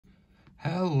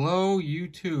Hello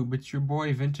YouTube, it's your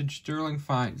boy Vintage Sterling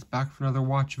Finds back for another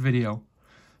watch video.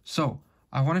 So,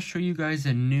 I want to show you guys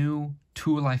a new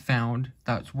tool I found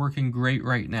that's working great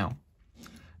right now.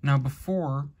 Now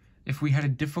before, if we had a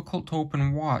difficult to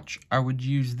open watch, I would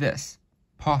use this,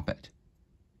 pop it.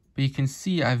 But you can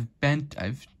see I've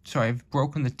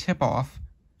broken the tip off.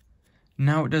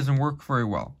 Now it doesn't work very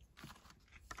well.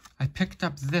 I picked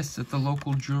up this at the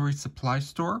local jewelry supply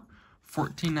store,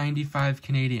 $14.95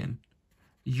 Canadian.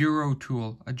 Euro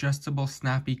tool, adjustable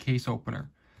snappy case opener.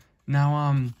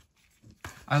 Now,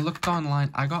 I looked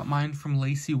online. I got mine from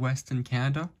Lacey West in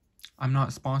Canada. I'm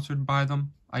not sponsored by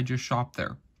them. I just shop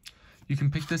there. You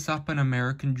can pick this up in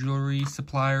American jewelry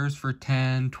suppliers for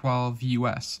 $10, $12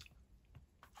 US.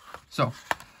 So,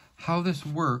 how this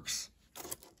works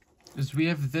is we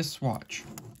have this watch.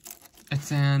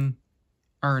 It's an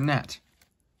Arnett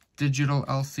digital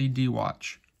LCD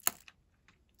watch.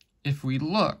 If we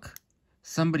look,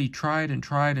 somebody tried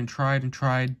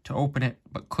to open it,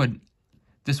 but couldn't.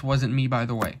 This wasn't me, by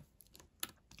the way.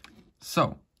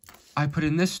 So, I put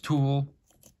in this tool,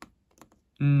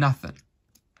 nothing.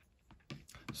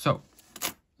 So,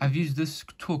 I've used this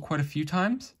tool quite a few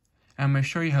times, and I'm going to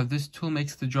show you how this tool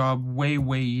makes the job way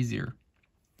easier.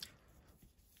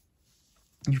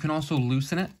 You can also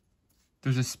loosen it.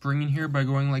 There's a spring in here. By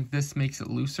going like this makes it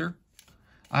looser.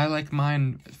 I like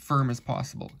mine firm as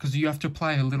possible, because you have to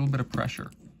apply a little bit of pressure.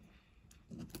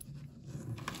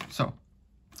 So,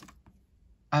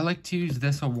 I like to use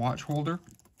this, a watch holder.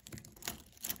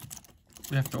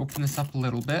 We have to open this up a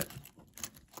little bit.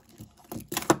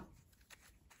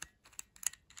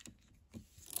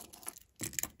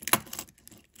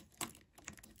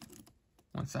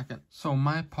 One second. So,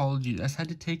 my apologies. I just had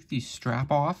to take the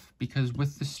strap off, because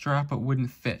with the strap it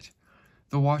wouldn't fit.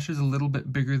 The watch is a little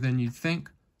bit bigger than you'd think.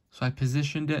 So I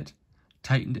positioned it,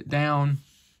 tightened it down.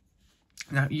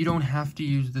 Now you don't have to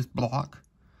use this block.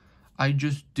 I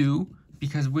just do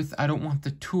because I don't want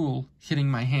the tool hitting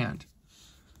my hand.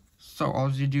 So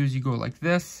all you do is you go like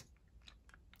this,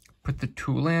 put the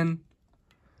tool in,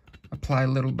 apply a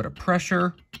little bit of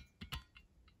pressure,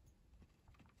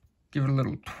 give it a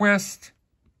little twist,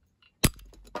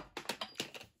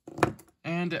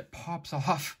 and it pops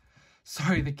off.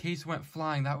 Sorry, the case went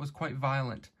flying. That was quite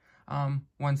violent.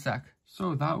 One sec.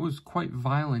 So that was quite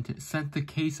violent. It sent the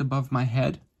case above my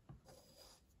head.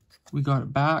 We got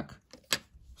it back.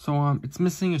 So, it's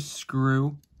missing a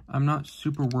screw. I'm not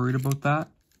super worried about that.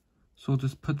 So we'll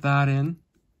just put that in.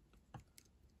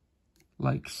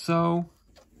 Like so.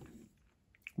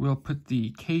 We'll put the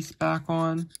case back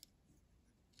on.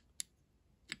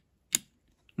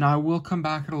 Now I will come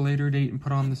back at a later date and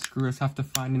put on the screw. I just have to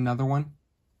find another one.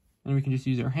 And we can just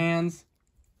use our hands.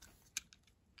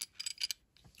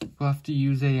 We'll have to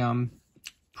use a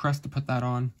press to put that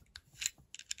on.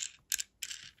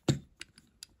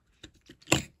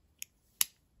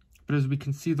 But as we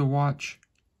can see, the watch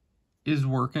is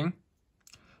working.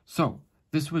 So,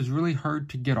 this was really hard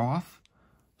to get off.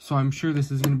 So I'm sure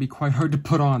this is going to be quite hard to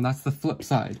put on. That's the flip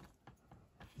side.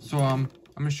 So I'm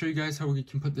going to show you guys how we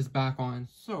can put this back on.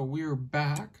 So we are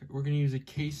back. We're going to use a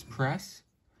case press.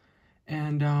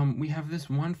 And we have this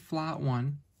one flat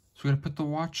one. So we're going to put the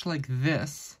watch like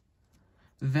this.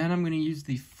 Then I'm going to use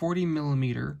the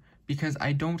 40mm because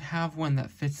I don't have one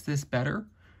that fits this better.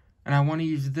 And I want to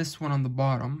use this one on the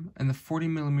bottom. And the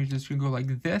 40mm is just going to go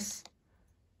like this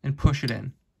and push it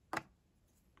in.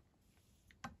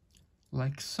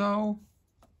 Like so.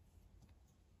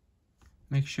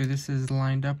 Make sure this is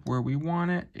lined up where we want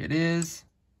it. It is.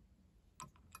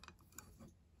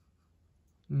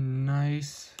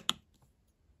 Nice.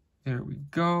 There we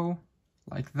go.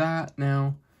 Like that.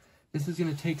 Now, this is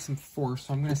going to take some force,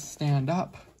 so I'm going to stand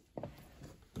up.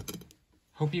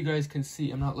 Hope you guys can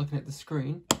see. I'm not looking at the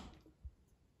screen.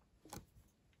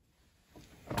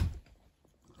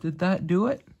 Did that do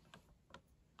it?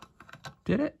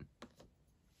 Did it?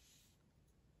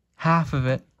 Half of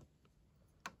it.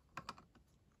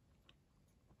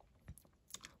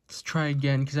 Let's try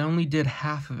again, because I only did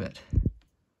half of it.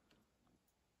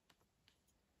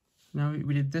 Now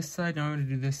we did this side, now I'm going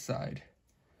to do this side.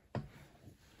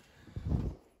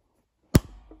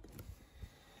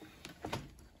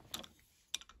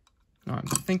 I'm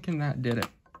thinking that did it.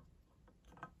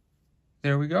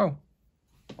 There we go.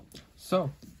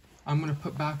 So, I'm going to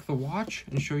put back the watch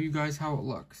and show you guys how it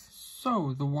looks.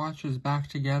 So, the watch is back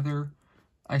together.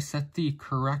 I set the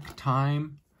correct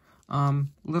time. A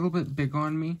little bit big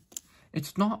on me.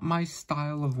 It's not my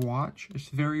style of watch. It's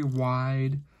very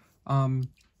wide.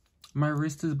 My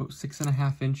wrist is about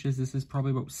 6.5 inches. This is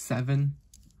probably about 7.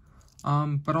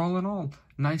 But all in all,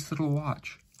 nice little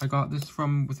watch. I got this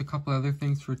with a couple other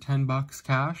things for 10 bucks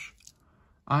cash.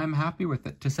 I'm happy with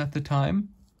it. To set the time,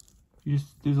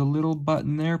 there's a little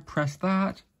button there, press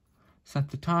that, set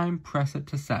the time, press it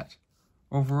to set.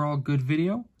 Overall, good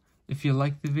video. If you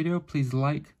like the video, please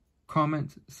like,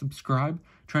 comment, subscribe.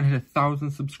 Trying to hit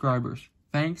 1,000 subscribers.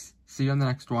 Thanks. See you on the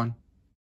next one.